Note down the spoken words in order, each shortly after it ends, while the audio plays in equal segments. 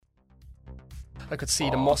I could see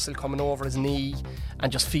the muscle coming over his knee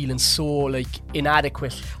and just feeling so like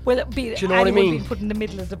inadequate. Well, it'd be, do you know what I mean? Being put in the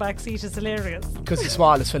middle of the back seat is hilarious. Because the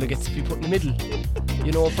smallest fella gets to be put in the middle.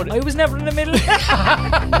 You know, but I was never in the middle.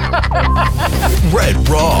 Red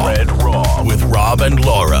Raw with Rob and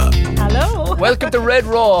Laura. Hello. Welcome to Red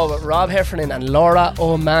Raw with Rob Heffernan and Laura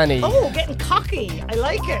O'Mahony. Oh, getting cocky. I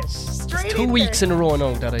like it. Straight 2 in weeks there. in a row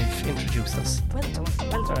now that I've introduced us. Well done,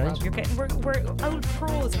 Right. Rob. You're getting, we're old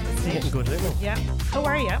pros at this stage. Getting good, isn't it? Yeah. How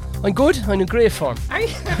are you? I'm good. I'm in great form. Are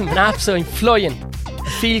you? I'm absolutely flying. I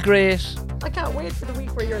feel great. I can't wait for the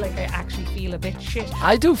week where you're like, I actually feel a bit shit.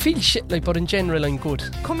 I do feel shit, like, but in general, I'm good.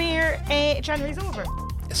 Come here, January's over.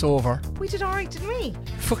 It's over. We did alright, didn't we?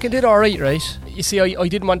 Fucking did alright, right? You see, I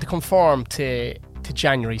didn't want to conform to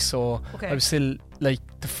January, so Okay. I was still, like,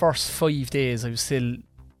 the first 5 days, I was still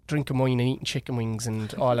drinking wine and eating chicken wings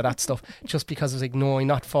and all of that stuff, just because I was like, no, I'm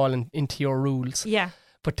not falling into your rules. Yeah.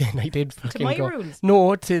 But then I did fucking my go. rules?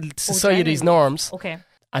 No, to society's January norms. Okay.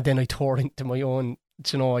 And then I tore into my own,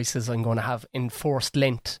 do you know, I says I'm going to have enforced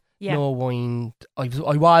Lent. Yeah. No wine. I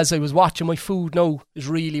was watching my food now. I was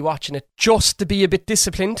really watching it just to be a bit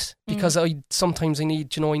disciplined, because sometimes I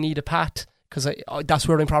need, you know, I need a pat, because that's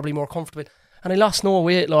where I'm probably more comfortable. And I lost no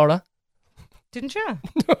weight, Laura. Didn't you?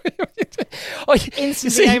 You Instantly,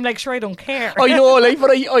 see, I'm like, sure, I don't care. I know, like,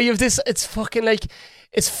 but I have this, it's fucking like,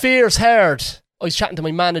 it's fierce hard. I was chatting to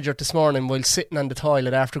my manager this morning while sitting on the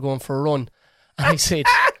toilet after going for a run, and I said,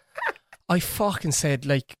 I fucking said,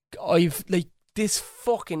 like, I've, like, this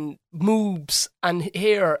fucking moves, and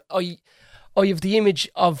here, I have the image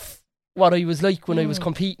of what I was like when I was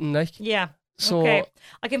competing, like. Yeah. So, okay.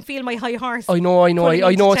 I can feel my high horse. I know putting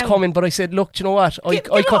it's into town. coming, but I said, look, do you know what? Get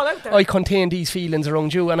it all out there. I contain these feelings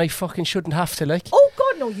around you, and I fucking shouldn't have to, like. Oh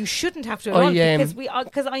God, no! You shouldn't have to at all,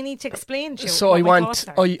 because I need to explain to you. So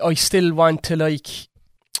I still want to, like,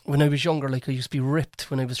 when I was younger, like, I used to be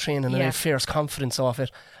ripped when I was training, and I had fierce confidence off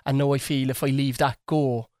it, and now I feel if I leave that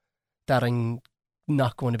go, that I'm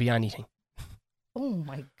not going to be anything. Oh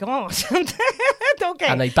my God. Okay.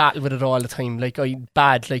 And I battle with it all the time. Like, I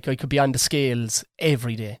could be on the scales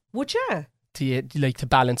every day Would you? to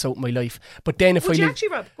balance out my life. But then if Would I you leave, actually,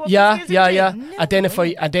 Rob? Go up yeah. the scales every day? No And then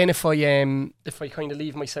way. if I kind of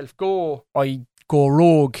leave myself go, I go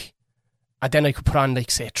rogue, and then I could put on,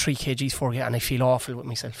 like, say 3 kgs for you, and I feel awful with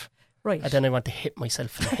myself. Right. And then I want to hit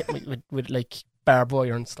myself and hit me with like barbed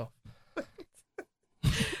wire and stuff.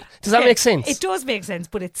 Does that make sense? It does make sense,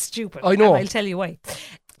 but it's stupid. I know. And I'll tell you why.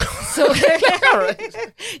 So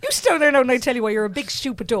you stay there now and I'll tell you why you're a big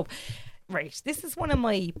stupid dope. Right, this is one of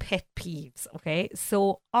my pet peeves, okay?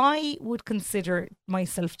 So I would consider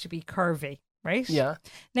myself to be curvy, right? Yeah.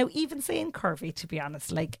 Now, even saying curvy, to be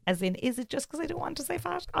honest, like, as in, is it just because I don't want to say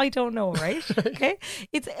fat? I don't know, right? Okay?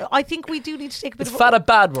 I think we do need to take a bit Is of... fat a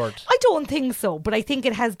bad word? I don't think so, but I think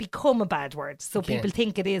it has become a bad word. So Okay. people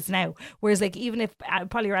think it is now. Whereas, like, even if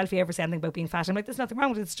Polly or Alfie ever say anything about being fat, I'm like, there's nothing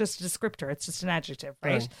wrong with it. It's just a descriptor. It's just an adjective,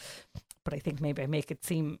 right? But I think maybe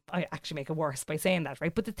I actually make it worse by saying that,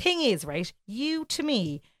 right? But the thing is, right, you to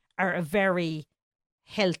me are a very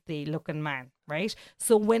healthy looking man, right?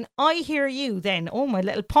 So when I hear you then, oh, my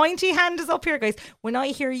little pointy hand is up here, guys. When I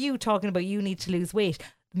hear you talking about you need to lose weight,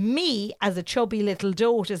 me as a chubby little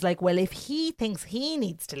dote is like, well, if he thinks he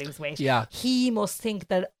needs to lose weight, he must think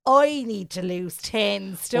that I need to lose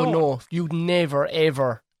 10 stone. Oh no, you'd never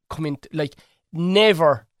ever come into, like,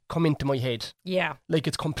 never come into my head. Yeah. Like,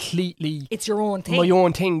 it's completely... It's your own thing. My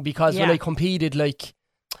own thing, because when I competed, like...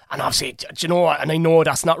 And obviously, do you know what? And I know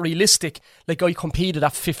that's not realistic. Like, I competed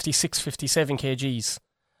at 56, 57 kgs.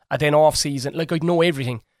 And then off season, like, I'd know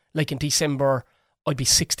everything. Like, in December, I'd be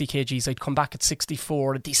 60 kgs. I'd come back at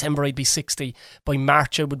 64. In December, I'd be 60. By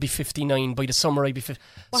March, I would be 59. By the summer, I'd be 50.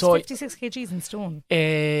 What's 56 kgs in stone?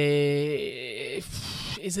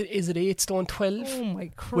 Is it 8 stone 12? Oh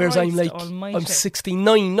my Christ! Whereas I'm like, almighty. I'm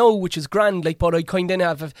 69 now, which is grand. Like, but I kind of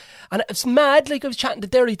have, and it's mad. Like, I was chatting to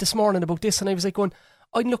Derry this morning about this, and I was like, going,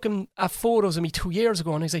 I'm looking at photos of me 2 years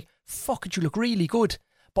ago, and I was like, fuck it, you look really good.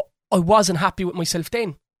 But I wasn't happy with myself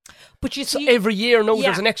then. But you see, so every year now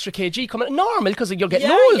there's an extra kg coming. Normal, because you're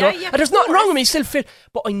getting older, and there's nothing wrong with me. Still fit,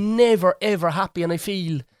 but I'm never ever happy, and I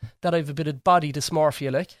feel that I've a bit of body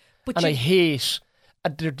dysmorphia, like, and I hate.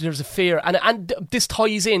 There's a fear, and this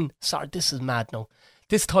ties in. Sorry, this is mad now.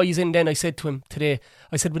 This ties in. Then I said to him today,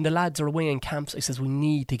 I said, when the lads are away in camps, I says, we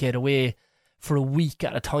need to get away for a week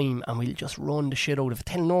at a time, and we'll just run the shit out of it.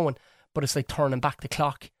 Tell no one, but it's like turning back the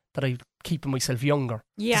clock, that I'm keeping myself younger.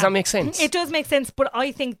 Yeah. Does that make sense? It does make sense, but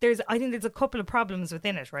I think there's a couple of problems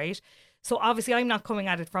within it, right? So obviously I'm not coming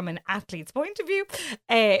at it from an athlete's point of view.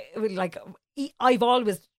 Like, I've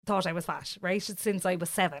always thought I was fat, right? Since I was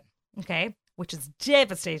 7, okay? which is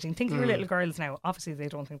devastating. Think of your little girls now. Obviously, they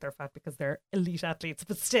don't think they're fat because they're elite athletes,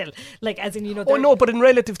 but still, like, as in, you know. Oh no, but in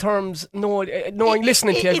relative terms, no. I'm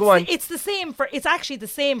listening to you. Go on. It's the same for. It's actually the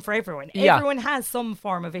same for everyone. Yeah. Everyone has some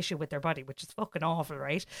form of issue with their body, which is fucking awful,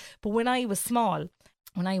 right? But when I was small,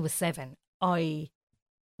 when I was 7, I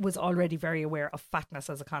was already very aware of fatness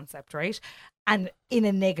as a concept, right? And in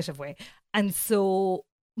a negative way. And so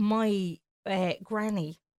my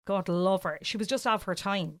granny, God love her, she was just off her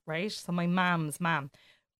time, right? So my mam's mam,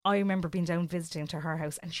 I remember being down visiting to her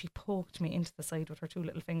house and she poked me into the side with her 2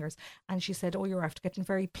 little fingers and she said, oh, you're after getting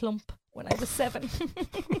very plump, when I was 7.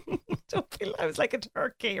 Don't feel I was like a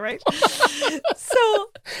turkey, right? So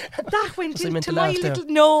that went into my little...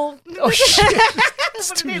 No. Oh, shit.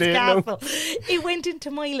 It's too late now. It went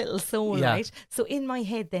into my little soul, right? So in my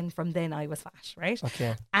head then, from then I was fat, right?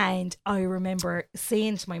 Okay. And I remember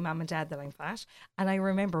saying to my mum and dad that I'm fat. And I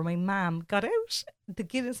remember my mum got out the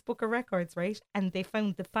Guinness Book of Records, right? And they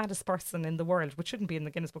found the fattest person in the world, which shouldn't be in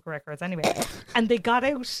the Guinness Book of Records anyway. And they got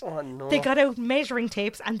out, they got out measuring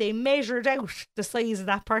tapes and they measured out the size of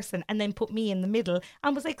that person and then put me in the middle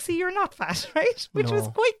and was like, see, you're not fat, right? Which was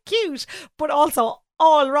quite cute, but also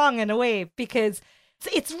all wrong in a way, because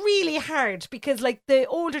it's really hard, because like the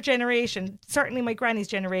older generation, certainly my granny's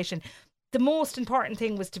generation, the most important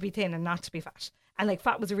thing was to be thin and not to be fat. And like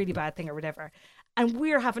fat was a really bad thing or whatever. And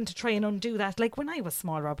we're having to try and undo that. Like when I was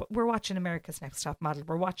small, Rob, we're watching America's Next Top Model.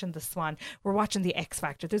 We're watching The Swan. We're watching The X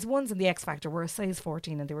Factor. There's ones in The X Factor were a size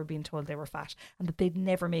 14 and they were being told they were fat and that they'd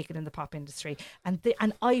never make it in the pop industry. And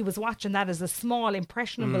I was watching that as a small,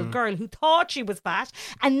 impressionable girl who thought she was fat.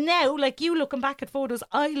 And now, like you looking back at photos,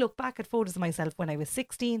 I look back at photos of myself when I was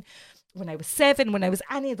 16, when I was 7, when I was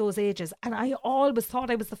any of those ages. And I always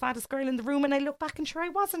thought I was the fattest girl in the room. And I look back and sure I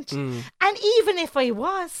wasn't. And even if I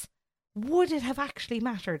was, would it have actually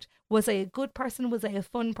mattered? Was I a good person? Was I a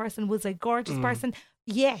fun person? Was I a gorgeous person?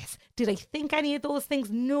 Yes. Did I think any of those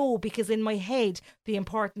things? No, because in my head, the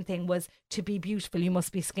important thing was to be beautiful, you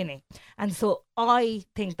must be skinny. And so I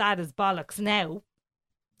think that is bollocks now.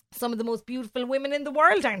 Some of the most beautiful women in the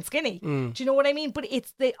world aren't skinny. Do you know what I mean? But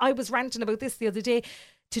I was ranting about this the other day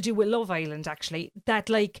to do with Love Island, actually, that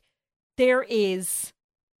like there is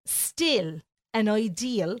still an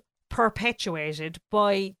ideal perpetuated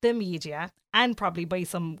by the media and probably by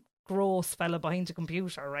some gross fella behind a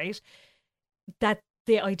computer, right? That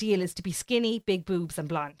the ideal is to be skinny, big boobs and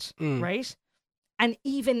blonde, right? And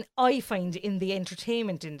even I find in the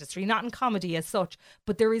entertainment industry, not in comedy as such,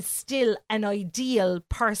 but there is still an ideal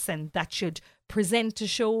person that should present a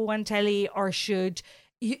show on telly or should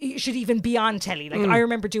even be on telly. Like I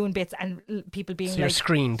remember doing bits and people being you're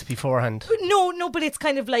screened beforehand. No, but it's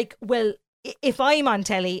kind of like, well, if I'm on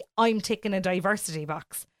telly, I'm ticking a diversity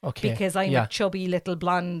box because I'm a chubby little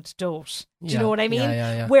blonde dote. Do you know what I mean?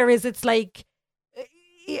 Yeah. Whereas it's like,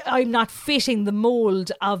 I'm not fitting the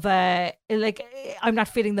mold of a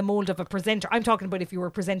presenter. I'm talking about if you were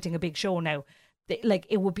presenting a big show now, like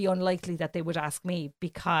it would be unlikely that they would ask me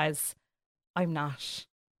because I'm not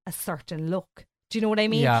a certain look. Do you know what I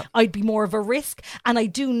mean? Yeah. I'd be more of a risk. And I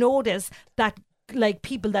do notice that like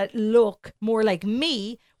people that look more like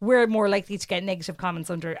me, we're more likely to get negative comments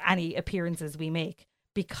under any appearances we make,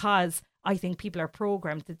 because I think people are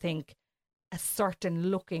programmed to think a certain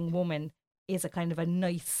looking woman is a kind of a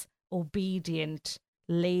nice, obedient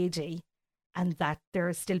lady, and that there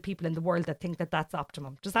are still people in the world that think that that's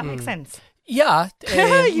optimum. Does that make sense? Yeah.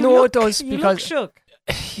 It does. You because look shook.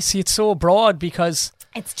 You see, it's so broad because...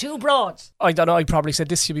 It's too broad. I don't know, I probably said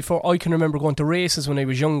this to you before. I can remember going to races when I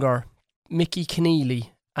was younger. Mickey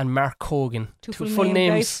Keneally and Mark Cogan. Two full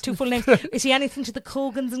names. Guys. Two full names. Is he anything to the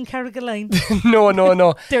Cogans and Carrigaline?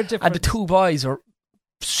 No. They're different. And the two boys are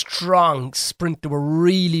strong sprint. They were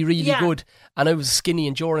really, really good. And I was a skinny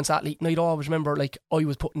endurance athlete. And I'd always remember, like, I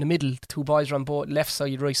was put in the middle. The two boys were on both left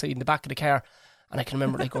side, right side, in the back of the car. And I can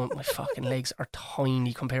remember, like, going, my fucking legs are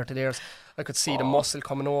tiny compared to theirs. I could see the muscle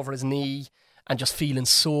coming over his knee. And just feeling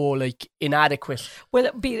so like inadequate.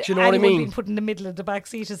 Well, do you know what I mean? Being put in the middle of the back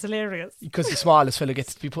seat is hilarious. Because the smallest fella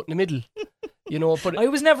gets to be put in the middle. You know, but I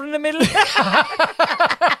was never in the middle.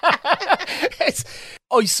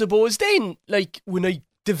 I suppose then, like when I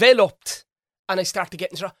developed and I started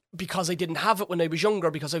getting, because I didn't have it when I was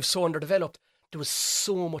younger, because I was so underdeveloped, there was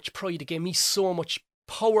so much pride. It gave me so much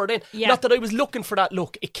power then. Yeah. Not that I was looking for that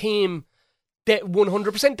look. It came... That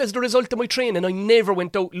 100% as the result of my training. I never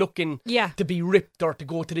went out looking to be ripped or to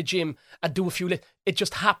go to the gym and do a few it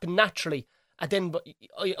just happened naturally. And then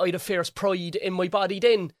I'd a fierce pride in my body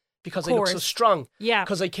then because I looked so strong. Yeah.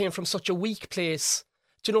 Because I came from such a weak place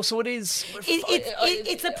Do you know, so it is.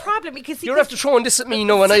 It's a problem because you're after throwing this at me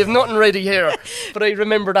now, and I have nothing ready here. But I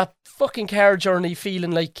remember that fucking car journey,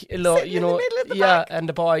 feeling like in the back. and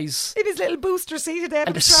the boys in his little booster seat,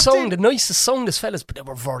 and the nicest soundest fellas, but they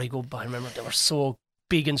were very good. But I remember they were so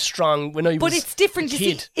big and strong when I was. But it's different. A kid.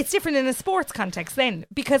 You see, it's different in a sports context then,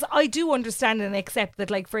 because I do understand and accept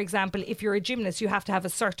that, like, for example, if you're a gymnast, you have to have a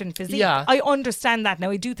certain physique. Yeah. I understand that now.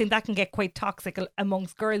 I do think that can get quite toxic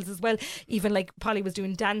amongst girls as well. Even like Polly was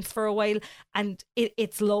doing dance for a while, and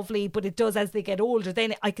it's lovely, but it does, as they get older,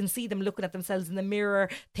 then I can see them looking at themselves in the mirror,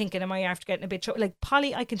 thinking, "Am I after getting a bit?" Like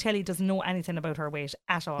Polly, I can tell you doesn't know anything about her weight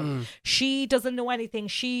at all. She doesn't know anything.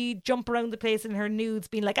 She jump around the place in her nudes,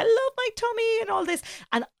 being like, "I love my tummy" and all this.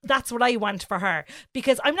 And that's what I want for her,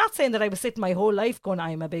 because I'm not saying that I was sitting my whole life going,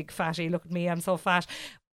 "I'm a big fatty, look at me, I'm so fat,"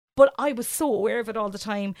 but I was so aware of it all the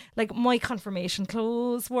time. Like, my confirmation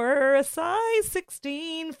clothes were a size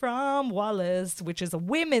 16 from Wallace, which is a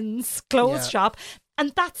women's clothes shop,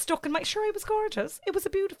 and that stuck in my. Sure, I was gorgeous. It was a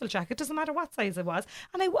beautiful jacket. Doesn't matter what size it was,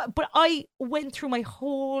 but I went through my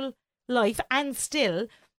whole life and still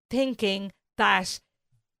thinking that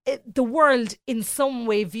the world in some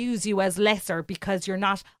way views you as lesser because you're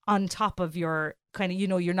not on top of your kind of,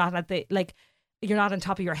 you're not at the, like, you're not on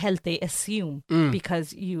top of your health, they assume,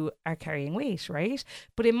 because you are carrying weight, right?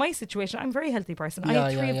 But in my situation, I'm a very healthy person. I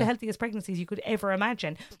had 3 of the healthiest pregnancies you could ever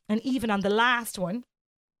imagine. And even on the last one,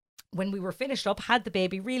 when we were finished up, had the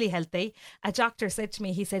baby, really healthy, a doctor said to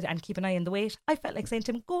me, he said, "And keep an eye on the weight." I felt like saying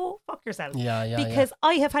to him, "Go fuck yourself." Because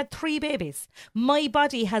I have had 3 babies. My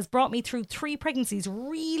body has brought me through 3 pregnancies,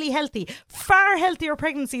 really healthy, far healthier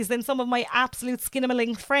pregnancies than some of my absolute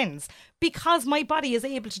skinamaling friends, because my body is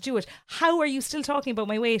able to do it. How are you still talking about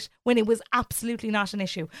my weight when it was absolutely not an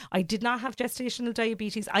issue? I did not have gestational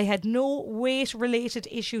diabetes. I had no weight related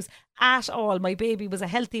issues at all. My baby was a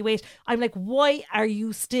healthy weight. I'm like, why are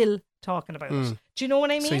you still talking about it? Do you know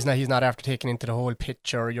what I mean? So he's not after taking into the whole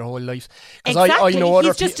picture, your whole life. Exactly. I know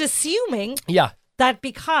he's just assuming that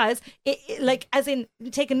because, like, as in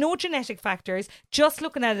taking no genetic factors, just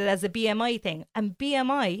looking at it as a BMI thing. And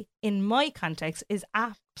BMI, in my context, is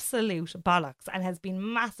absolute bollocks and has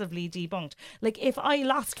been massively debunked. Like, if I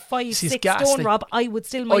lost 5-6 stone, Rob, I would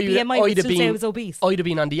still, my BMI would still say I was obese. I'd have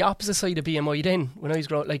been on the opposite side of BMI then when I was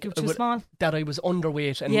growing, like, small. That I was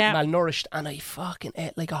underweight and malnourished, and I fucking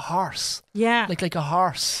ate like a horse. Yeah. Like a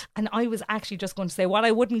horse. And I was actually just going to say what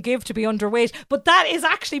I wouldn't give to be underweight, but that is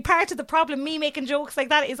actually part of the problem. Me making jokes like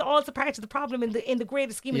that is also part of the problem in the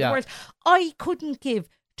greater scheme of the world. I couldn't give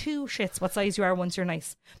 2 shits what size you are once you're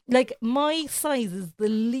nice. Like, my size is the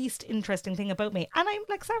least interesting thing about me, and I'm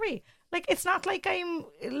like, sorry, like, it's not like I'm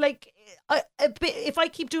like a bit, if I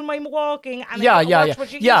keep doing my walking and watch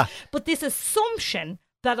what you eat, but this assumption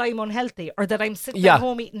that I'm unhealthy or that I'm sitting at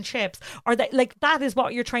home eating chips, or that, like, that is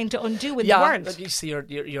what you're trying to undo in the world. But you see,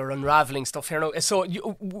 you're unraveling stuff here now. So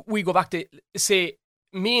we go back to, say,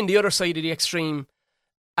 me and the other side of the extreme,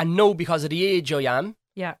 and know because of the age I am,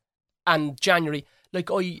 and January, like,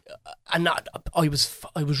 I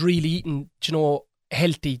was really eating,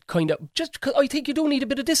 healthy, kind of, just because I think you do need a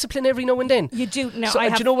bit of discipline every now and then. You do. Now, so, I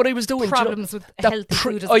have do you know what I was doing? Problems with healthy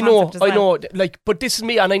food as I know, I know. Like, but this is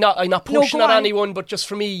me, and I'm not pushing on anyone, but just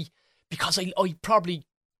for me, because I probably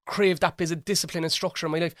crave that bit of discipline and structure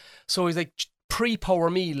in my life. So I was like, pre-power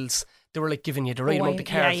meals, they were like giving you the right amount of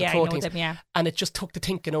carbs, the proteins, and it just took the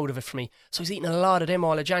thinking out of it for me. So I was eating a lot of them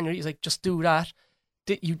all of January. He's like, just do that.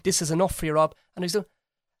 This is enough for you, Rob. And I was doing.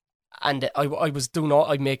 And I was doing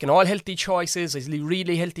I'm making all healthy choices. I was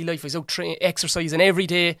really healthy life. I was out exercising every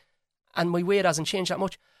day, and my weight hasn't changed that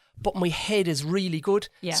much. But my head is really good.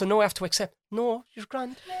 Yeah. So now I have to accept, no, you're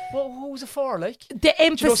grand. Well, who's it for? Like, the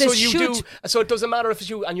emphasis should. So it doesn't matter if it's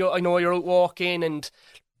you, and I know you're out walking,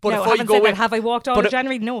 but no, if I go away, have I walked all of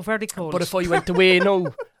January? No, very cold. But if I went away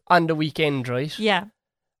now on the weekend, right? Yeah.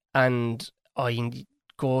 And I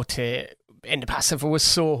go to, in the past, if it was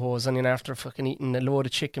Soho's, and then after fucking eating a load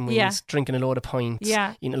of chicken wings, drinking a load of pints,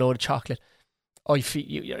 eating a load of chocolate, I feel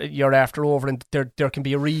you're after over, and there can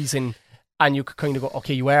be a reason, and you could kind of go,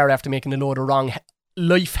 okay, you are after making a load of wrong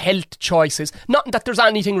life health choices. Not that there's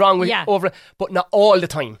anything wrong with over it, but not all the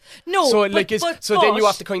time. No, so then you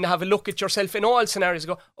have to kind of have a look at yourself in all scenarios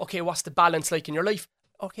and go, okay, what's the balance like in your life?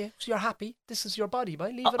 Okay, so you're happy. This is your body,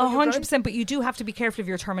 boy. Leave it 100%. But you do have to be careful of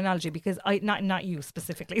your terminology, because not you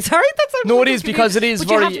specifically. Sorry, that's no. It is because it is. But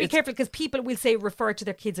very, you have to be careful, because people will say, refer to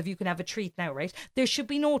their kids, if you can have a treat now, right? There should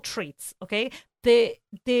be no treats. Okay,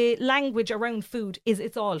 the language around food is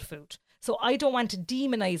it's all food. So I don't want to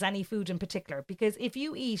demonize any food in particular, because if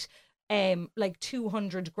you eat like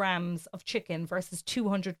 200 grams of chicken versus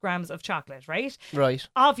 200 grams of chocolate, right? Right.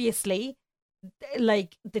 Obviously,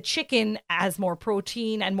 like the chicken has more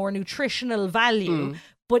protein and more nutritional value.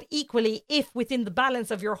 But equally, if within the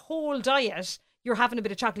balance of your whole diet, you're having a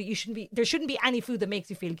bit of chocolate, there shouldn't be any food that makes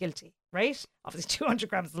you feel guilty, right? Obviously 200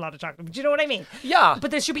 grams is a lot of chocolate, but do you know what I mean? Yeah.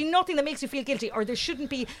 But there should be nothing that makes you feel guilty, or there shouldn't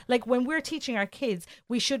be, like when we're teaching our kids,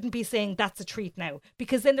 we shouldn't be saying that's a treat now,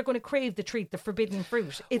 because then they're going to crave the treat, the forbidden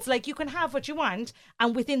fruit. It's like you can have what you want,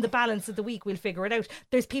 and within the balance of the week, we'll figure it out.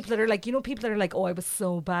 There's people that are like, people that are like, oh, I was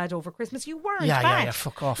so bad over Christmas. You weren't bad. Yeah,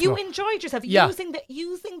 fuck off. You enjoyed yourself using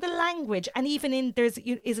the language, and even in is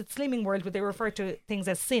it Slimming World where they refer to things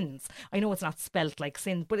as sins. I know it's not spelt like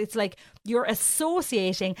sin, but it's like you're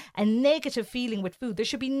associating a negative feeling with food. There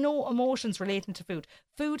should be no emotions relating to food.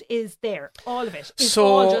 Food is there. All of it is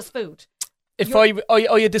all just food. If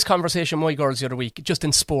I had this conversation with my girls the other week, just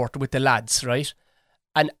in sport with the lads, right?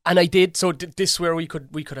 And I did, so this where we could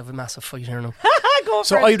have a massive fight here now. Go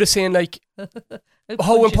so for I was saying like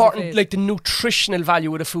how important like the nutritional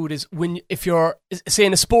value of the food is if you're say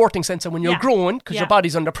in a sporting sense, and when you're growing, because your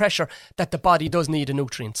body's under pressure, that the body does need the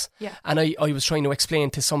nutrients. Yeah. And I was trying to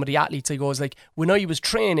explain to some of the athletes, I goes like, when I was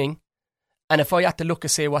training, and if I had to look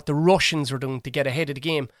at say what the Russians were doing to get ahead of the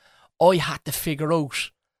game, I had to figure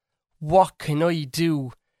out what can I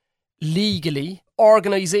do legally,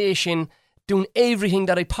 organisation, doing everything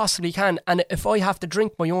that I possibly can, and if I have to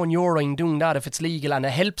drink my own urine doing that, if it's legal and it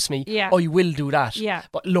helps me, I will do that. Yeah.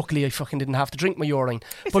 But luckily I fucking didn't have to drink my urine.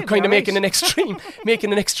 But kind of making an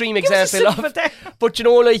extreme example of. But you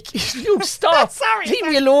know, like, you stop. Sorry. Leave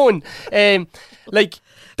me alone. Like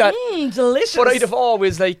that. Delicious. But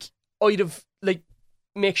I'd have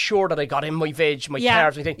make sure that I got in my veg, my carbs,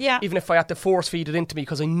 everything. Yeah. Even if I had to force feed it into me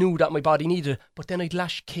because I knew that my body needed it. But then I'd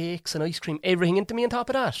lash cakes and ice cream, everything into me on top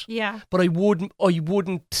of that. Yeah. But I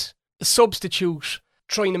wouldn't substitute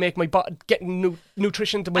trying to make my body, getting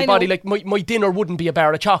nutrition to my body. Like my dinner wouldn't be a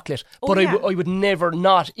bar of chocolate, but I would never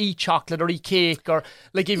not eat chocolate or eat cake, or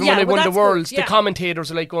like even when I won the Worlds, the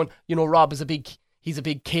commentators are like going, Rob is he's a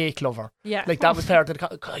big cake lover. Yeah. Like that was part of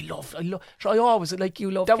the, I always, like,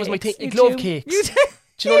 you love that cakes. was my thing. I love cakes. You do.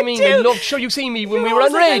 Do you know what I mean? I love, sure, you see me when we were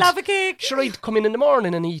on Raid. I love a cake. Sure, I'd come in the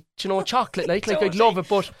morning and eat, chocolate, like I'd love it,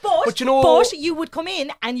 but you would come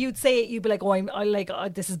in and you'd be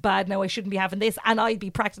like, this is bad now, I shouldn't be having this, and I'd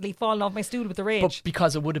be practically falling off my stool with the rage. But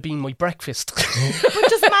because it would have been my breakfast. But it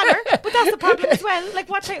doesn't matter. But that's the problem as well. Like,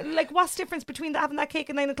 what's the difference between having that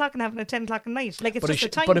cake at 9 o'clock and having it at 10 o'clock at night? Like, it's just a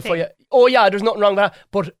time thing. There's nothing wrong with that.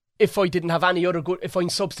 But if I didn't have any other good, if I'm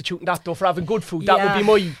substituting that though for having good food, that would be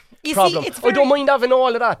my problem. I don't mind having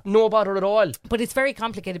all of that, no bother at all. But it's very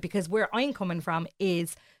complicated, because where I'm coming from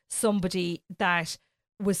is somebody that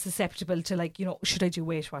was susceptible to, like, should I do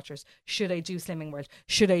Weight Watchers? Should I do Slimming World?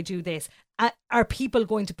 Should I do this? Are people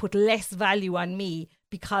going to put less value on me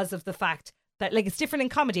because of the fact that, like, it's different in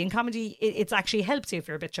comedy. In comedy, it actually helps you if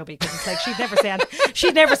you're a bit chubby, because it's like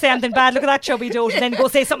she'd never say anything bad. Look at that chubby dote, and then go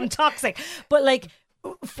say something toxic. But like,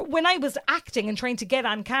 when I was acting and trying to get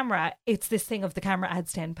on camera, it's this thing of the camera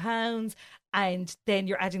adds £10, and then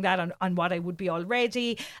you're adding that on what I would be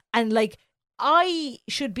already, and like, I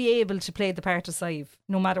should be able to play the part of Sive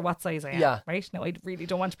no matter what size I am, right? No, I really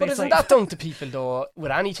don't want to play But isn't Sive. that down to people though,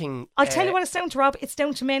 with anything? I'll tell you what it's down to, Rob. It's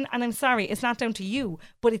down to men, and I'm sorry, it's not down to you,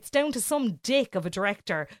 but it's down to some dick of a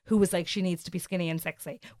director who was like, she needs to be skinny and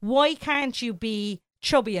sexy. Why can't you be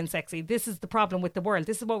chubby and sexy? This is the problem with the world.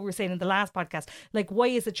 This is what we were saying in the last podcast. Like, why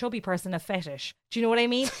is a chubby person a fetish? Do you know what I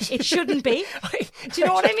mean? It shouldn't be. Do you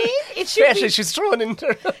know what I mean? It should fetish is thrown in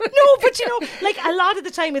there. No, but like, a lot of the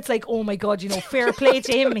time it's like, oh my God, fair play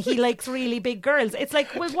to him, he likes really big girls. It's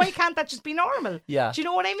like, well, why can't that just be normal? Yeah. Do you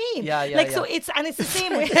know what I mean? Yeah. Like, so it's the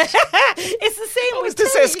same way. It's the same way.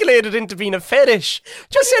 This escalated into being a fetish.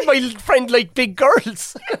 Just said my friend liked big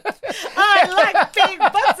girls. I like big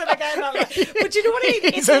butts, and but you know what I mean?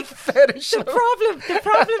 It's like, a fetish. The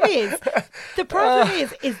problem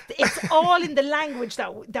is it's all in the language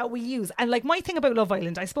that we use. And like, my thing about Love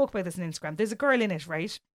Island, I spoke about this on Instagram. There's a girl in it,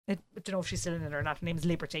 right? I don't know if she's still in it or not. Her name is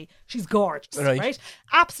Liberty. She's gorgeous, right?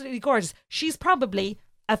 Absolutely gorgeous. She's probably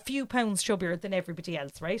a few pounds chubbier than everybody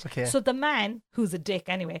else, right? Okay. So the man, who's a dick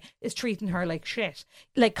anyway, is treating her like shit.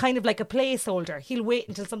 Like, kind of like a placeholder. He'll wait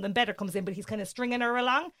until something better comes in, but he's kind of stringing her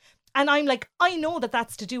along. And I'm like, I know that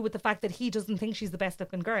that's to do with the fact that he doesn't think she's the best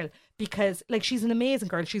looking girl, because like, she's an amazing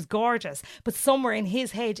girl. She's gorgeous. But somewhere in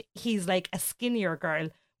his head, he's like, a skinnier girl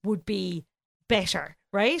would be better,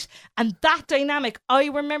 right? And that dynamic, I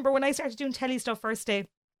remember when I started doing telly stuff first day,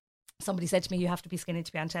 somebody said to me, you have to be skinny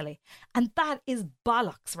to be on telly. And that is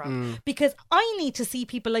bollocks, Rob. Because I need to see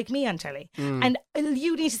people like me on telly. And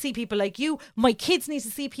you need to see people like you. My kids need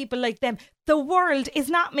to see people like them. The world is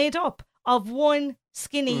not made up of one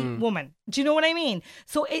skinny woman. Do you know what I mean?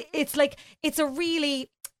 So it's like, it's a really,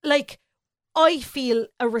 like, I feel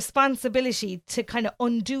a responsibility to kind of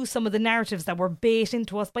undo some of the narratives that were baked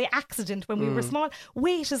into us by accident when we were small.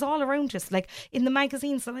 Weight is all around us. Like in the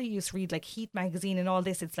magazines that I used to read, like Heat magazine and all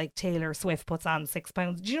this, it's like Taylor Swift puts on 6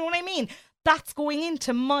 pounds. Do you know what I mean? That's going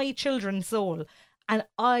into my children's soul. And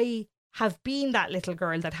I have been that little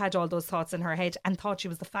girl that had all those thoughts in her head and thought she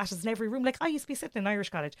was the fattest in every room. Like I used to be sitting in Irish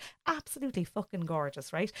College, absolutely fucking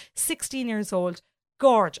gorgeous, right? 16 years old,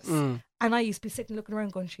 gorgeous. And I used to be sitting looking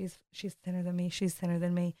around going, she's thinner than me, she's thinner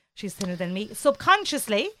than me, she's thinner than me.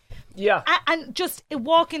 Subconsciously. Yeah. And just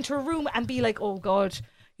walk into a room and be like, oh God,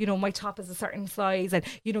 you know, my top is a certain size. And,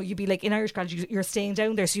 you know, you'd be like, in Irish College, you're staying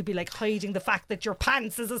down there. So you'd be like hiding the fact that your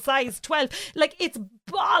pants is a size 12. Like, it's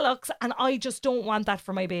bollocks. And I just don't want that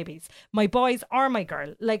for my babies. My boys or my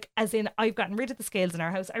girl. Like, as in, I've gotten rid of the scales in our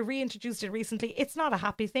house. I reintroduced it recently. It's not a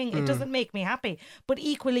happy thing. It doesn't make me happy. But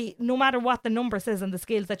equally, no matter what the number says on the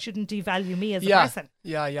scales, that shouldn't devalue me as a person.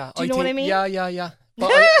 Yeah. Do you know what I mean? Yeah. But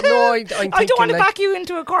I don't want to back you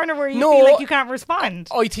into a corner where you feel like you can't respond.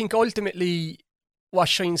 I think ultimately what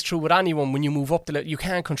shines through with anyone when you move up you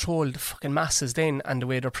can't control the fucking masses then and the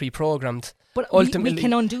way they're pre-programmed. But ultimately, we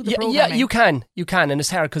can undo the programming. Yeah, you can, and it's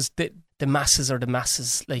hard because the masses are the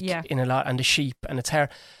masses, like in a lot, and the sheep, and it's hard.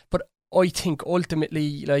 But I think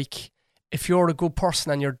ultimately, like, if you're a good person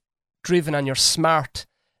and you're driven and you're smart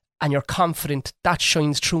and you're confident, that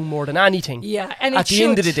shines through more than anything. Yeah, and at the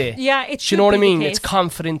end of the day, it should. Do you know what I mean? It's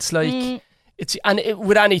confidence, like it's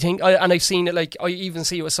with anything. And I've seen it. Like I even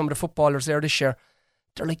see it with some of the footballers there this year.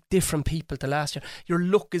 They're like different people to last year. Your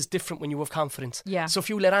look is different when you have confidence. Yeah. So if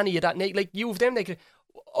you let any of that, like you have them, like,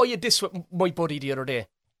 I had this with my buddy the other day.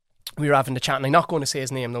 We were having the chat, and I'm not going to say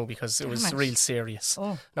his name now because it was real serious.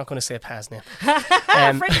 Oh. Not going to say Pa's name. Friend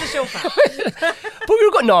of the show, Pa. But we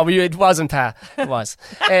were going. No, it wasn't Pa. It was.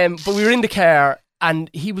 But we were in the car, and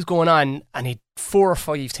he was going on, and he'd 4 or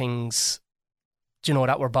 5 things, do you know,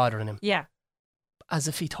 that were bothering him. Yeah. As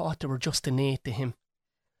if he thought they were just innate to him.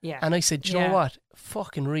 Yeah. And I said, do you know what?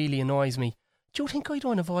 Fucking really annoys me. Do you think I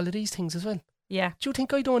don't have all of these things as well? Yeah. Do you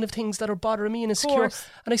think I don't have things that are bothering me and insecure?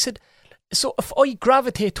 And I said, so if I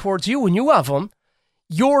gravitate towards you and you have them,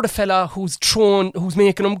 you're the fella who's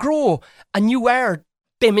making them grow, and you are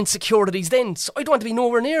them insecurities then. So I don't want to be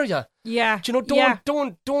nowhere near you. Yeah. Do you know,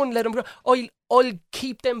 don't let them grow. I'll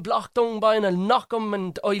keep them blocked down by, and I'll knock them,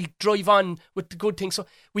 and I'll drive on with the good things. So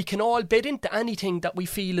we can all bed into anything that we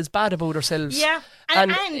feel is bad about ourselves. Yeah.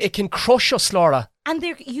 And it can crush us, Laura. And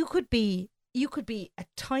there, you could be a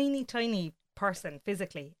tiny, tiny person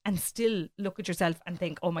physically and still look at yourself and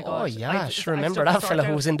think, oh my God. Oh yeah, sure. Remember that fella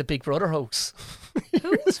who was in the Big Brother house? Who? He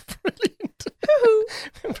was brilliant. Who?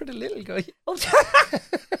 Remember the little guy? Oh.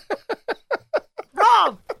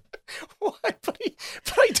 Rob! What? But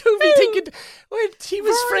I do be thinking, well, he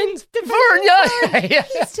was friends. Vern, yeah.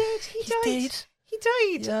 He's dead. He died. He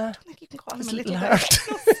died. Yeah. I don't think you can call him a little guy. heart.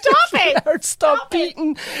 No, stop it. Stop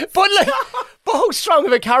beating. But how strong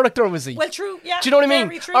of a character was he? Well, true. Yeah. Do you know what I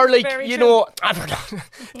mean? True, or like, you know, I don't know.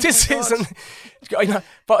 This isn't.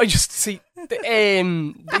 But I just see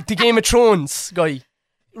the Game of Thrones guy.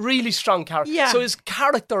 Really strong character. Yeah. So his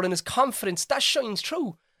character and his confidence, that shines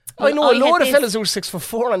through. I know a lot of fellas who are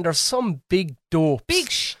 6'4" and there's some big dopes.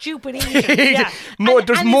 Big stupid idiots. Yeah.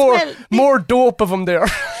 There's more dope of them there.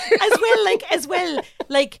 as well,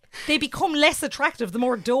 like they become less attractive the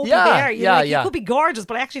more dopey they are. You could be gorgeous,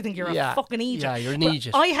 but I actually think you're a fucking idiot. Yeah, you're an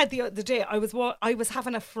idiot. I had the other day, I was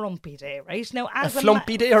having a frumpy day, right? Now, as a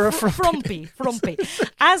flumpy day or a frumpy? Frumpy.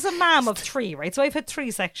 As a mum of 3, right? So I've had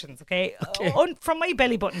 3 sections, okay? From my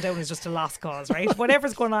belly button down is just a lost cause, right?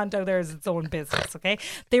 Whatever's going on down there is its own business, okay?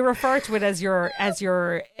 They refer to it as your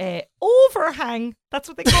overhang. That's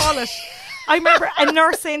what they call it. I remember a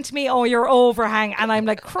nurse saying to me, oh, your overhang. And I'm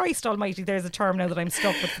like, Christ almighty, there's a term now that I'm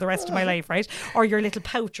stuck with for the rest of my life, right? Or your little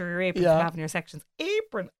pouch or your apron from having your sections.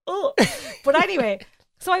 Apron. Oh. But anyway,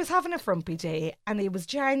 so I was having a frumpy day, and it was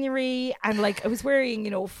January, and like I was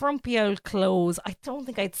wearing, frumpy old clothes. I don't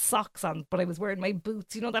think I had socks on, but I was wearing my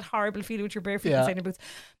boots. You know that horrible feeling with your bare feet inside your boots.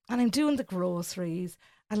 And I'm doing the groceries.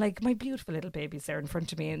 And like my beautiful little baby's there in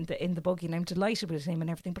front of me in the buggy, and I'm delighted with him and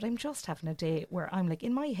everything, but I'm just having a day where I'm like,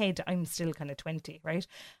 in my head, I'm still kind of 20, right?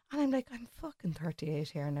 And I'm like, I'm fucking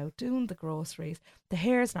 38 here now, doing the groceries. The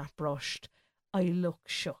hair's not brushed. I look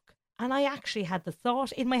shook. And I actually had the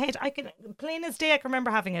thought in my head, plain as day, I can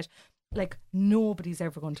remember having it, like, nobody's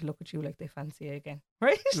ever going to look at you like they fancy you again,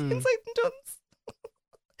 right? Inside and Duns.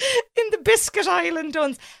 In the biscuit aisle and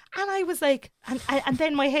Duns. And I was like, and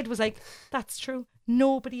then my head was like, that's true.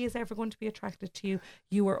 Nobody is ever going to be attracted to you.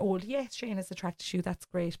 You are old. Yes, Shane is attracted to you. That's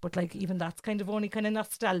great. But like, even that's kind of only kind of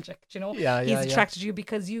nostalgic, you know? Yeah, He's attracted to you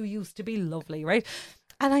because you used to be lovely, right?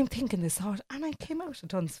 And I'm thinking this thought, and I came out of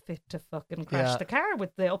Duns fit to fucking crash the car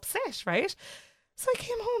with the upset, right? So I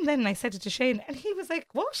came home then and I said it to Shane, and he was like,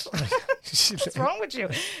 what? What's wrong with you?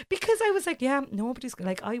 Because I was like, yeah, nobody's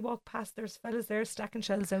like, I walk past, there's fellas there stacking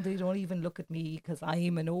shelves and they don't even look at me because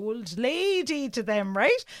I'm an old lady to them,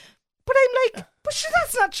 right? But I'm like, but sure,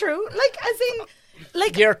 that's not true. Like, as in,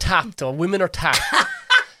 like, you're tapped though. Women are tapped.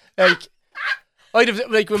 Like, I'd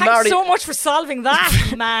have, like, when thanks so much for solving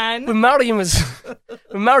that, man. When Marion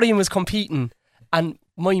was competing, and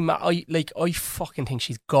I fucking think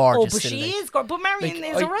she's gorgeous. Oh, but she is gorgeous. But Marion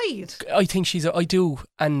is alright. I think I do.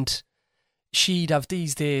 And she'd have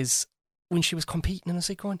these days when she was competing, and I was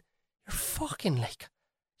like going, you're fucking like,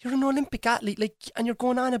 you're an Olympic athlete, like, and you're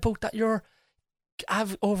going on about that you're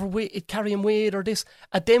have overweight, carrying weight or this.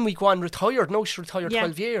 And then we go on retired. No, she retired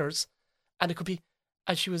 12 years. And it could be,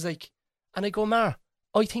 and she was like, and I go, Mar,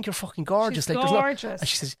 I think you're fucking gorgeous. She's like, gorgeous. And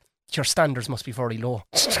she says, your standards must be very low.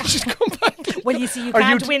 She's come back. Well, you see, you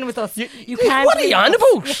can't win with us. You can't. What are you on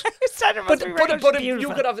about? But you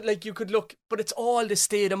could have it, like, you could look, but it's all the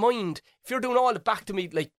state of mind. If you're doing all the back to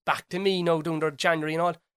me now, doing the January and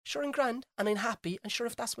all, sure and grand, and I'm happy, and sure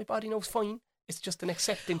if that's my body now, it's fine. It's just an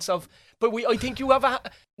acceptance of, but I think you have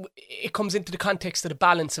it comes into the context of the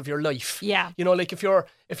balance of your life. Yeah. You know, like if you're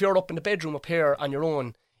up in the bedroom up here on your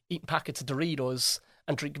own, eating packets of Doritos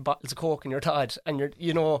and drinking bottles of Coke in your dad, and you're,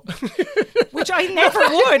 you know, which I never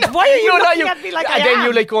would. Why are you looking at me like I am? And then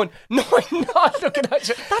you're like going, no, I'm not looking at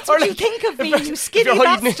you. That's what you think of me, you skinny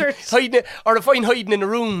bastard. Or if I'm hiding in a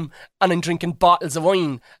room and I'm drinking bottles of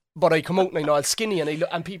wine, but I come out and I'm all skinny,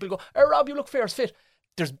 and people go, "Oh, Rob, you look fair as fit."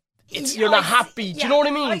 You're not happy. Do you know what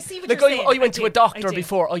I mean? I see what like, you're saying. I went to a doctor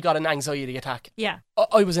before I got an anxiety attack. Yeah.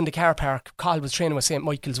 I was in the car park. Carl was training with St.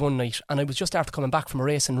 Michael's one night, and I was just after coming back from a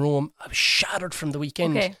race in Rome. I was shattered from the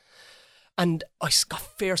weekend. Okay. And I got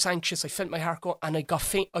fierce anxious. I felt my heart go, and I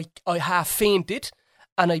got I half fainted,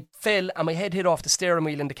 and I fell, and my head hit off the steering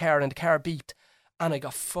wheel in the car, and the car beeped. And I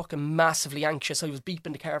got fucking massively anxious. I was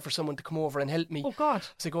beeping the car for someone to come over and help me. Oh, God.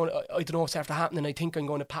 So going, I don't know what's after happening. I think I'm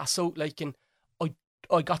going to pass out, like, and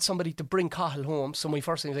I got somebody to bring Cahill home. So my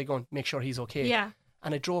first thing was like going, make sure he's okay. Yeah.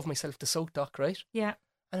 And I drove myself to South Dock, right? Yeah.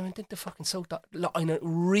 And I went into fucking South Dock. I know,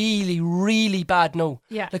 really, really bad now.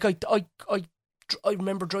 Yeah. Like I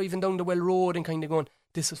remember driving down the Well Road and kind of going,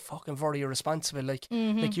 this is fucking very irresponsible. Like,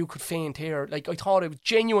 like you could faint here. Like I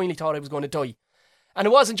genuinely thought I was going to die. And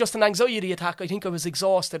it wasn't just an anxiety attack. I think I was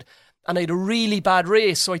exhausted and I had a really bad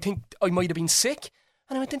race. So I think I might have been sick.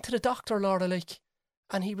 And I went into the doctor, Laura, like,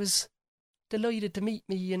 and he was delighted to meet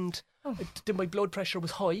me, and my blood pressure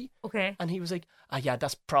was high. Okay. And he was like, yeah,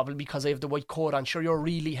 that's probably because I have the white coat on. Sure, you're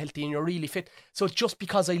really healthy and you're really fit. So it's just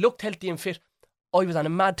because I looked healthy and fit, I was on a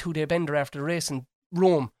mad 2-day bender after the race in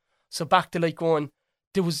Rome. So back to like going,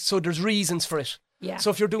 there's reasons for it. Yeah. So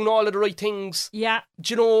if you're doing all of the right things, yeah,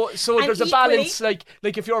 do you know, so and there's a balance, like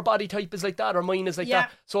if your body type is like that or mine is like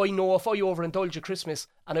that. So I know if I overindulge at Christmas,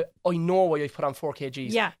 and I know why I put on 4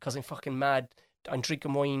 kgs. Yeah. Because I'm fucking mad. I'm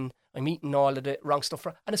drinking wine. I'm eating all of the wrong stuff.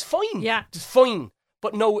 And it's fine. Yeah. It's fine.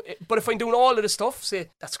 But no, but if I'm doing all of the stuff, say,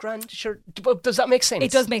 that's grand, sure. But does that make sense? It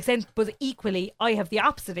does make sense, but equally, I have the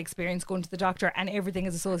opposite experience going to the doctor and everything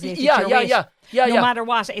is associated with your weight. No matter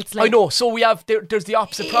what, it's like... I know, so we have, there's the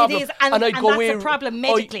opposite problem. It is, and I go away, that's a problem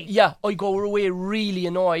medically. I go away really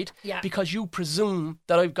annoyed because you presume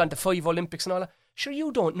that I've gone to 5 Olympics and all that. Sure,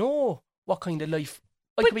 you don't know what kind of life...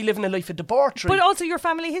 I could be living a life of debauchery. But also your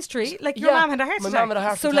family history. Like your mum had a heart attack. My mum had a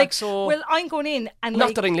heart attack. So well, I'm going in and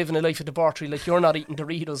not that I'm living a life of debauchery, like you're not eating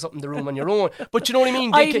Doritos up in the room on your own. But you know what I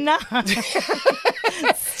mean? I'm not.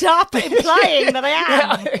 Stop implying that I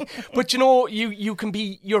am. Yeah. But you know,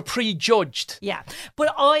 you're prejudged. Yeah.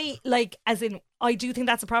 But I do think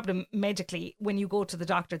that's a problem medically when you go to the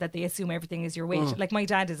doctor, that they assume everything is your weight. Like my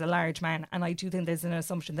dad is a large man, and I do think there's an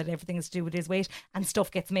assumption that everything is to do with his weight, and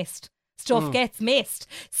stuff gets missed. Gets missed.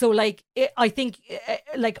 So I think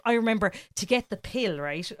I remember to get the pill,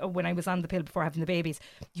 right, when I was on the pill before having the babies,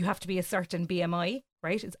 you have to be a certain BMI,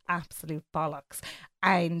 right? It's absolute bollocks.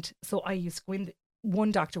 And so I used to go in,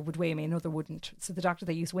 one doctor would weigh me, another wouldn't. So the doctor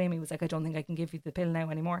that used to weigh me was like, I don't think I can give you the pill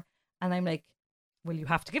now anymore. And I'm like, well, you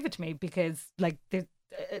have to give it to me because like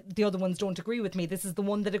the other ones don't agree with me. This is the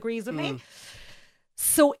one that agrees with me.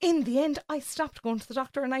 So in the end, I stopped going to the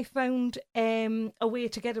doctor, and I found a way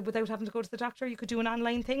to get it without having to go to the doctor. You could do an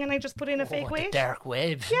online thing, and I just put in a fake weight. The dark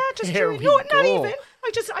web. Yeah, just there no, not go. even.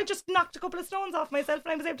 I just knocked a couple of stones off myself,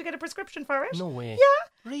 and I was able to get a prescription for it. No way.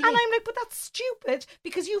 Yeah, really? And I'm like, but that's stupid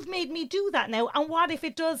because you've made me do that now. And what if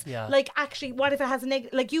it does? Yeah. Like, actually, what if it has a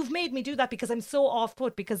negative? Like, you've made me do that because I'm so off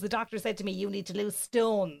put because the doctor said to me, you need to lose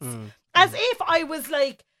stones, as if I was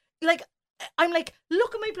like. I'm like,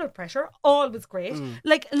 look at my blood pressure, all was great.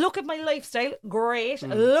 Like, look at my lifestyle, great.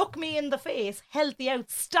 Look me in the face, healthy out.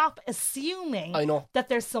 Stop assuming that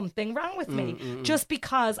there's something wrong with me just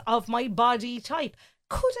because of my body type.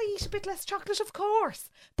 Could I eat a bit less chocolate? Of course.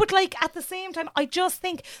 But like at the same time, I just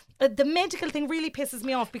think the medical thing really pisses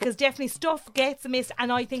me off because definitely stuff gets missed,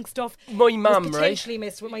 and I think stuff my mum, was potentially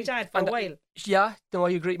missed with my dad for a while. Yeah, no,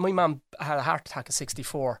 I agree. My mum had a heart attack at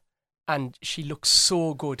 64. And she looked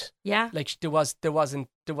so good. Yeah. Like there wasn't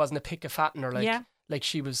a pick of fat in her. Like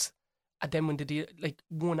she was. And then when like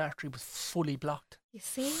one artery was fully blocked. You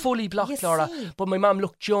see? Fully blocked, Laura. But my mum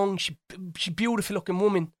looked young. She beautiful looking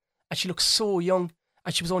woman. And she looked so young.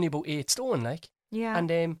 And she was only about 8 stone, like. Yeah.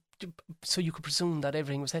 And so you could presume that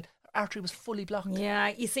everything was head. Her artery was fully blocked. Yeah,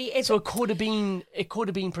 you see. So it could have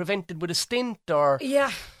been prevented with a stint or.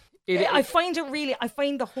 Yeah. I find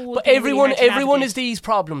the whole. But thing everyone really has these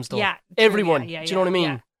problems, though. Yeah, everyone. Yeah, do you know what I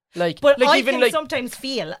mean? Yeah. But I even can sometimes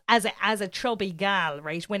feel as a chubby gal,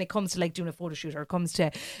 right, when it comes to like doing a photo shoot or it comes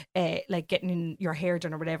to like getting your hair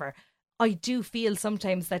done or whatever. I do feel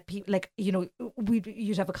sometimes that people, like, you know,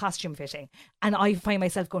 you'd have a costume fitting, and I find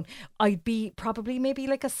myself going, I'd be probably maybe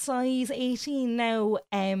like a size 18 now,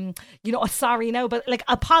 you know, sorry now, but like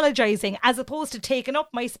apologising as opposed to taking up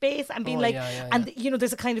my space and being and you know,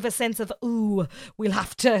 there's a kind of a sense of, ooh, we'll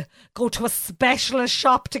have to go to a specialist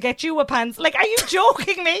shop to get you a pants. Like, are you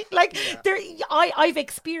joking me? Like, I've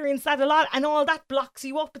experienced that a lot, and all that blocks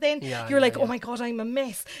you up. Then you're like, oh my God, I'm a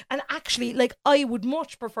mess. And actually, like, I would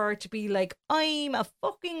much prefer to be like, I'm a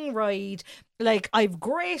fucking ride. Like, I've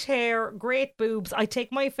great hair, great boobs. I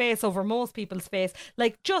take my face over most people's face.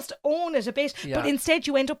 Like, just own it a bit. Yeah. But instead,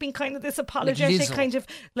 you end up being kind of this apologetic, like kind of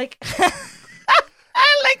like.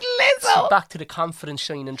 Like Lizzo. Back to the confidence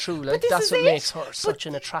shining through. Like, that's what makes her such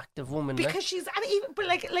an attractive woman. Because like. She's, and even, but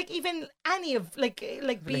like even Annie of like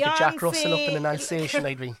Beyonce. Like a Jack Russell up in an Alsatian,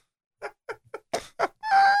 I'd be.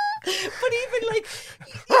 But even like,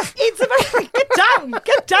 it's about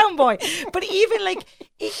get down, boy. But even like,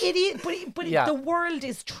 it is. But the world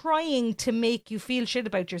is trying to make you feel shit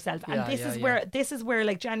about yourself, and this is where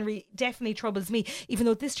like January definitely troubles me. Even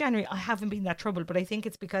though this January I haven't been that troubled, but I think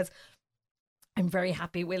it's because I'm very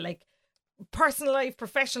happy with like. Personal life,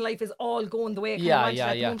 professional life is all going the way it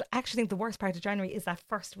I actually think the worst part of January is that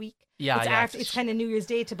first week. It's kind of New Year's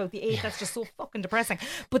Day to about the 8th. That's just so fucking depressing.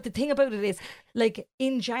 But the thing about it is, like,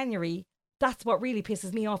 in January, that's what really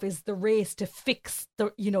pisses me off, is the race to fix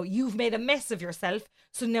the, you know, you've made a mess of yourself,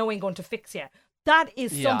 so now I'm going to fix you. That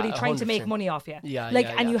is somebody trying to make money off you.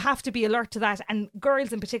 And you have to be alert to that. And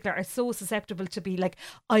girls in particular are so susceptible to be like,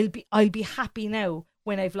 I'll be happy now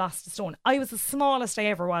when I've lost a stone. I was the smallest I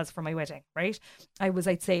ever was for my wedding, right? I was,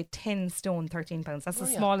 I'd say, 10 stone, 13 pounds. That's the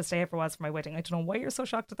smallest I ever was for my wedding. I don't know why you're so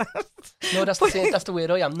shocked at that. No, that's the same. That's the way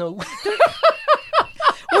I am. No.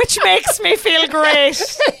 Which makes me feel great.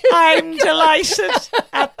 I'm delighted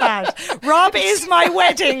at that. Rob is my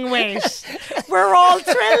wedding weight. We're all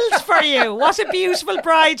thrilled for you. What a beautiful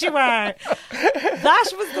bride you are.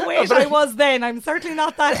 That was the weight I was then. I'm certainly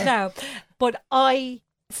not that now. But I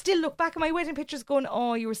still look back at my wedding pictures going,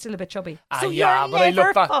 oh, you were still a bit chubby. So you're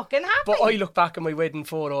never fucking happy. But I look back at my wedding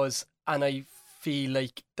photos and I feel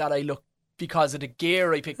like that I look, because of the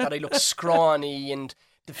gear I picked, that I look scrawny and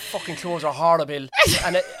the fucking clothes are horrible,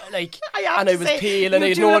 and I was pale, and I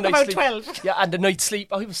had no night's sleep. 12. Yeah, and the night's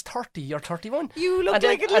sleep. I was 30 or 31. You look like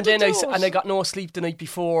a little dote. And I got no sleep the night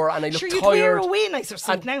before, and I looked tired. You'd wear a way nicer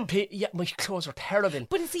sleep now. My clothes were terrible.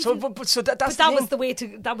 But it's even, that was the way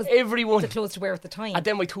to. That was everyone the clothes to wear at the time. And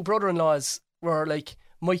then my two brother-in-laws were like,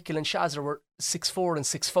 Michael and Shazza were 6'4" and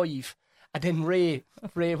 6'5", and then Ray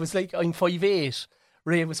was like, I'm 5'8".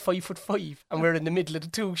 Ray was 5'5", and we're in the middle of the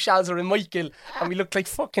two, Shazza and Michael, and we looked like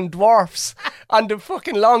fucking dwarfs, and the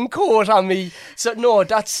fucking long coat on me. So no,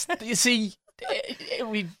 that's, you see,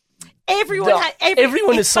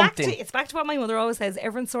 everyone is something. It's back to what my mother always says: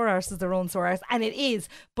 everyone's sore arse is their own sore arse, and it is.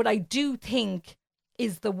 But I do think,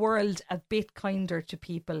 is the world a bit kinder to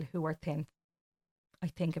people who are thin? I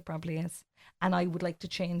think it probably is, and I would like to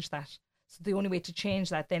change that. So the only way to change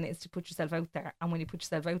that then is to put yourself out there. And when you put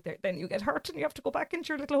yourself out there, then you get hurt and you have to go back into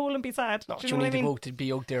your little hole and be sad. No, you need to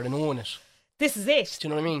be out there and own it. this is it. Do you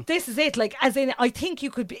know what I mean? This is it. Like, as in, I think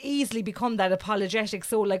you could easily become that apologetic.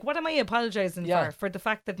 So, like, what am I apologising for? For the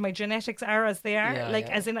fact that my genetics are as they are?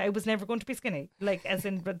 As in, I was never going to be skinny. Like, as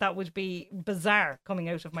in, but that would be bizarre coming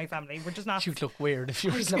out of my family. We're just not. You'd look weird if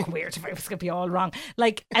you were. I'd look weird if I was going to be all wrong.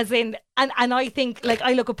 Like, as in, and I think, like,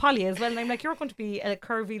 I look at Polly as well, and I'm like, you're going to be a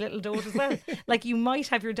curvy little dote as well. Like, you might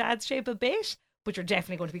have your dad's shape a bit, but you're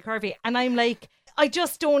definitely going to be curvy. And I'm like, I'd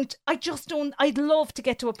love to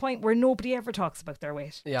get to a point where nobody ever talks about their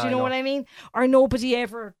weight. Yeah, do you know what I mean? Or nobody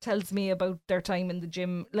ever tells me about their time in the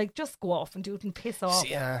gym. Like, just go off and do it and piss off.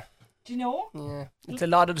 Yeah. Do you know? Yeah. It's a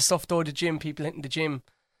lot of the stuff though, the gym, people hitting the gym.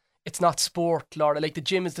 It's not sport, Laura. Like, the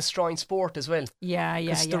gym is destroying sport as well. Yeah.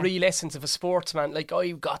 It's the real essence of a sportsman. Like,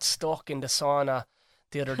 I got stuck in the sauna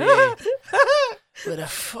the other day. With a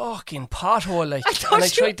fucking pothole, like, I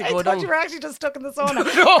tried to go down. I thought you were actually just stuck in the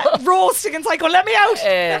sauna, roasting and psycho. Let me out!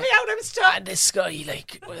 Let me out! I'm stuck. And this guy,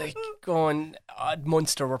 like going,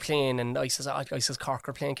 Munster were playing, and I says Cork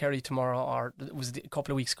are playing Kerry tomorrow, or it was a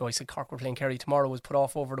couple of weeks ago. I said Cork were playing Kerry tomorrow. Was put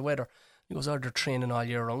off over the weather. He goes, "Oh, they're training all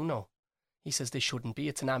year round now." He says they shouldn't be.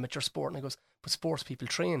 It's an amateur sport. And I goes, "But sports people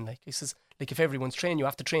train." Like, he says, like, if everyone's trained, you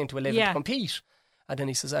have to train to a level to compete. And then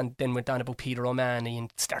he says, and then went on about Peter O'Mahony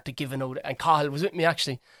and started giving out, and Cahill was with me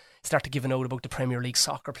actually, started giving out about the Premier League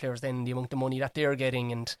soccer players then, the amount of money that they're getting,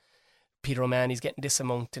 and Peter O'Mahony's getting this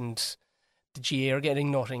amount, and the GA are getting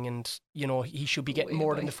nothing, and, you know, he should be getting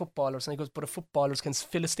more than the footballers. And he goes, but the footballers can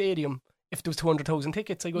fill a stadium if there was 200,000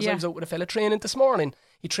 tickets. I goes, I was out with a fella training this morning.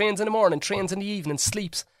 He trains in the morning, trains in the evening,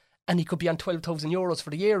 sleeps, and he could be on €12,000 for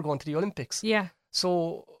the year going to the Olympics. Yeah.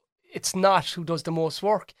 So it's not who does the most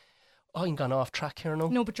work. Oh, I'm gone off track here now.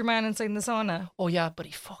 No, but your man inside in the sauna. Oh yeah, but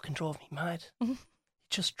he fucking drove me mad. He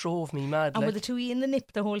just drove me mad. And were the two in the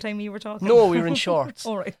nip the whole time you were talking? No, we were in shorts.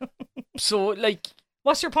 All right. So, like,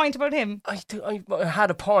 what's your point about him? I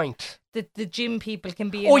had a point. That the gym people can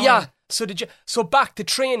be. Oh yeah. So back to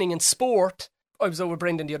training and sport. I was over with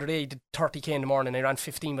Brendan the other day. He did 30k in the morning. I ran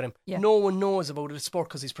 15 with him. Yeah. No one knows about it as sport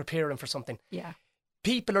because he's preparing for something. Yeah.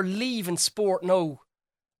 People are leaving sport now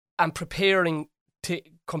and preparing to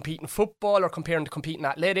compete in football or comparing to compete in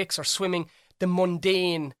athletics or swimming, the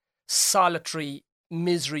mundane, solitary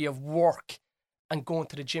misery of work and going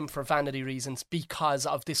to the gym for vanity reasons because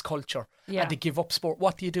of this culture. Yeah. And they give up sport.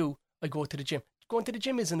 What do? I go to the gym. Going to the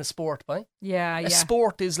gym isn't a sport, boy. Yeah. A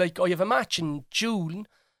sport is like, I have a match in June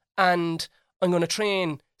and I'm going to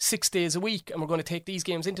train 6 days a week and we're going to take these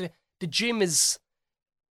games into the gym is...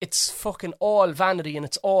 It's fucking all vanity and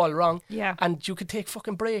it's all wrong. Yeah. And you could take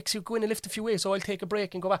fucking breaks. You go in and lift a few weights, so I'll take a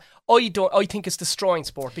break and go back. I think it's destroying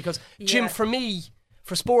sport because gym for me,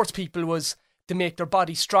 for sports people, was to make their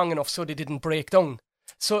body strong enough so they didn't break down.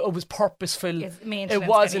 So it was purposeful. It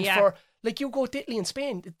wasn't for, like, you go to Italy and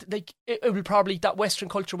Spain, it will probably, that Western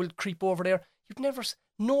culture will creep over there.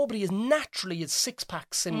 Nobody is naturally as six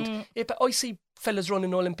packs. And I see fellas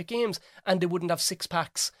running Olympic Games and they wouldn't have six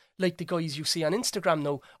packs like the guys you see on Instagram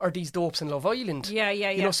now, or these dopes in Love Island. Yeah.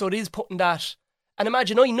 You know, so it is putting that. And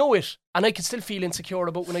imagine, I know it, and I can still feel insecure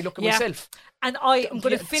about when I look at myself. And I'm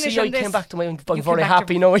going to finish on this. I came back to I'm very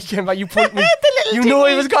happy now. I came back. You put me. You know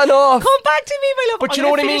I was gone off. Come back to me, my love. But you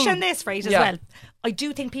know what I mean. Finish on this, right? As well. I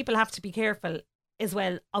do think people have to be careful as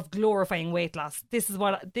well of glorifying weight loss. This is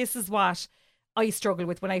what I struggle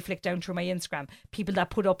with when I flick down through my Instagram. People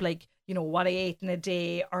that put up, like, you know, what I ate in a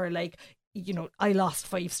day, or like, you know, I lost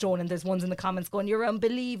 5 stone, and there's ones in the comments going, "You're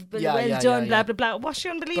unbelievable, well done, blah blah blah." What's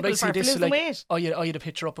your unbelievable for losing weight? I had a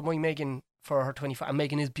picture up of my Megan for her 25, and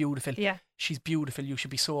Megan is beautiful. Yeah, she's beautiful. You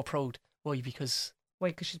should be so proud. Why? Because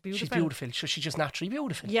she's beautiful. She's beautiful. So she's just naturally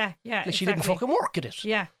beautiful. Yeah. Like, she didn't fucking work at it.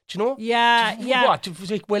 Yeah. Do you know? Yeah. What?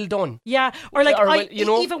 Like, well done. Yeah. Or like,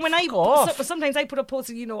 even when sometimes I put up posts,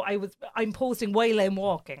 you know, I'm posting while I'm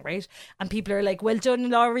walking, right? And people are like, "Well done,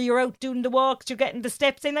 Laura, you're out doing the walks, you're getting the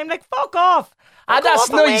steps in." I'm like, fuck off. That's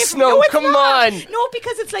nice, no, come on. No,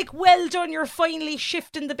 because it's like, well done, you're finally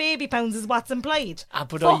shifting the baby pounds is what's implied.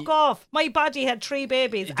 Fuck off. My body had 3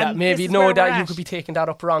 babies. That maybe know that you could be taking that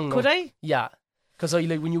up wrong now. Could I? Yeah. Because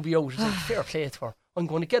when you be out, it's like, fair play to her. I'm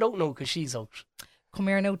going to get out now because she's out. Come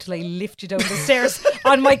here now till I lift you down the stairs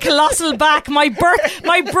on my colossal back, my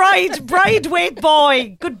bride weight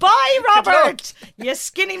boy. Goodbye, Robert. You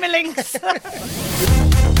skinny malinks.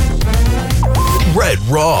 Red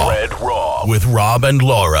Raw with Rob and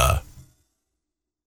Laura.